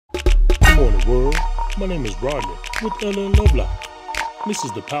the world. My name is Rodney with LNLovelife. This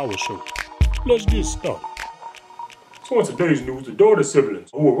is the Power Show. Let's get started. So in today's news, the daughter siblings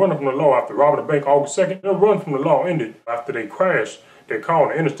who were running from the law after robbing a bank August 2nd, their run from the law ended after they crashed their car on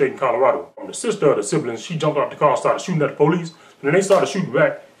the interstate in Colorado. The sister of the siblings, she jumped out the car and started shooting at the police. And then they started shooting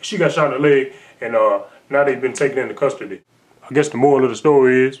back. She got shot in the leg, and now they've been taken into custody. I guess the moral of the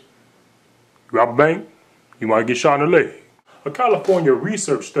story is, you rob a bank, you might get shot in the leg. A California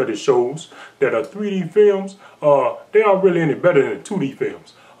research study shows that 3D films, they aren't really any better than 2D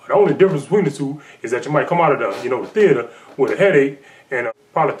films. The only difference between the two is that you might come out of the theater with a headache and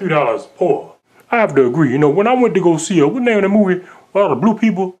probably $3 poor. I have to agree. When I went to go see what name of the movie with all the blue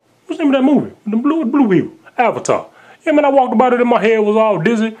people? What's the name of that movie? The blue people. Avatar. Yeah, man, I walked about it and my head was all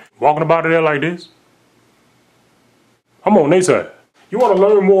dizzy. Walking about it there like this. I'm on their side. You want to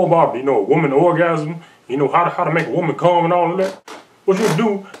learn more about, a woman orgasm, how to make a woman come and all of that? What you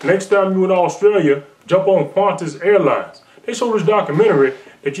do, next time you in Australia, jump on Qantas Airlines. They show this documentary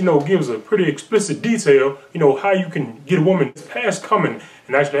that, gives a pretty explicit detail, how you can get a woman past coming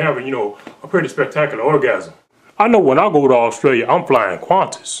and actually having, a pretty spectacular orgasm. I know when I go to Australia, I'm flying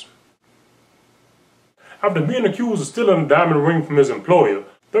Qantas. After being accused of stealing a diamond ring from his employer,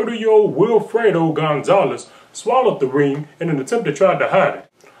 30-year-old Wilfredo Gonzalez swallowed the ring in an attempt to try to hide it.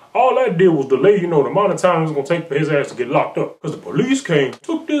 All that did was delay, the amount of time it was going to take for his ass to get locked up. Because the police came,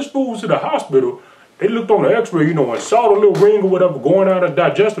 took this fool to the hospital. They looked on the x-ray, and saw the little ring or whatever going out of the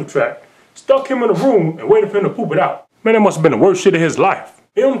digestive tract, stuck him in a room and waited for him to poop it out. Man, that must have been the worst shit of his life.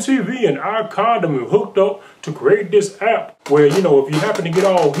 MTV and our condom have hooked up to create this app where, if you happen to get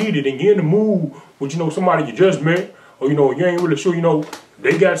all heated and you're in the mood with, somebody you just met, or, you ain't really sure,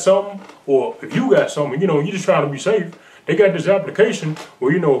 they got something, or if you got something, you're just trying to be safe. They got this application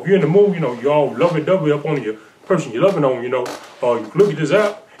where, if you're in the mood, you all lovey-dovey up on your person you're loving on, you can look at this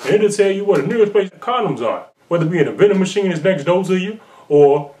app and it'll tell you where the nearest place condoms are. Whether it be in a vending machine that's next door to you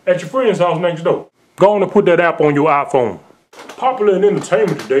or at your friend's house next door. Go on and put that app on your iPhone. Popular in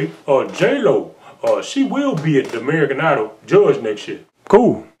entertainment today, J-Lo, she will be at the American Idol judge next year.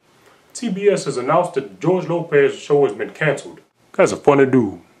 Cool. TBS has announced that the George Lopez show has been canceled. That's a funny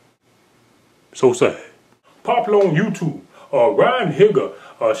dude. So sad. Popular on YouTube, Ryan Higger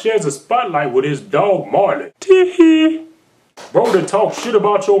shares a spotlight with his dog Marley. Tee-hee. Bro, they talk shit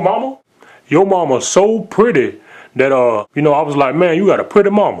about your mama. Your mama's so pretty that, I was like, man, you got a pretty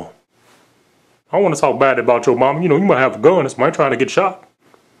mama. I don't want to talk bad about your mama. You might have a gun and somebody trying to get shot.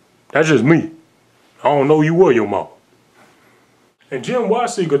 That's just me. I don't know you or your mama. And Jim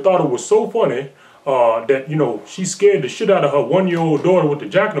Weisiger thought it was so funny that, she scared the shit out of her 1-year-old daughter with the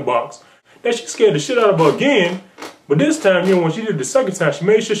jack-in-the-box. That she scared the shit out of her again. But this time, when she did the second time, she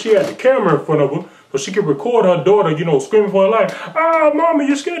made sure she had the camera in front of her so she could record her daughter, screaming for her life. Ah, mama,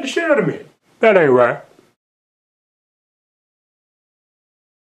 you scared the shit out of me. That ain't right.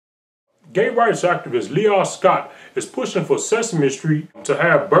 Gay rights activist Leah Scott is pushing for Sesame Street to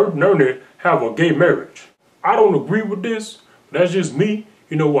have Bert and Ernie have a gay marriage. I don't agree with this. That's just me.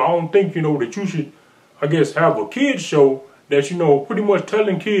 I don't think, that you should, have a kids show that's, pretty much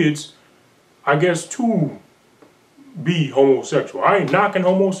telling kids, to be homosexual. I ain't knocking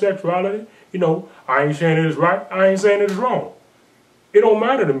homosexuality. I ain't saying it is right. I ain't saying it is wrong. It don't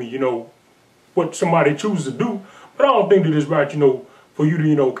matter to me, what somebody chooses to do. But I don't think that it's right, for you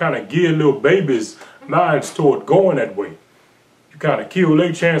to, kind of gear little babies' minds toward going that way. You kind of kill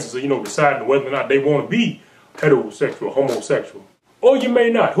their chances of, deciding whether or not they want to be heterosexual, homosexual. Or you may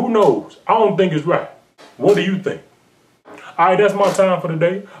not. Who knows? I don't think it's right. What do you think? Alright, that's my time for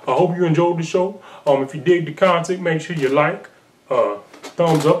today. I hope you enjoyed the show. If you dig the content, make sure you like,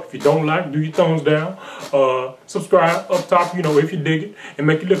 thumbs up. If you don't like, do your thumbs down. Subscribe up top, if you dig it. And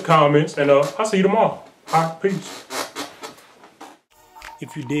make your little comments. And I'll see you tomorrow. Alright, peace.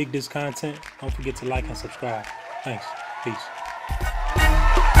 If you dig this content, don't forget to like and subscribe. Thanks. Peace.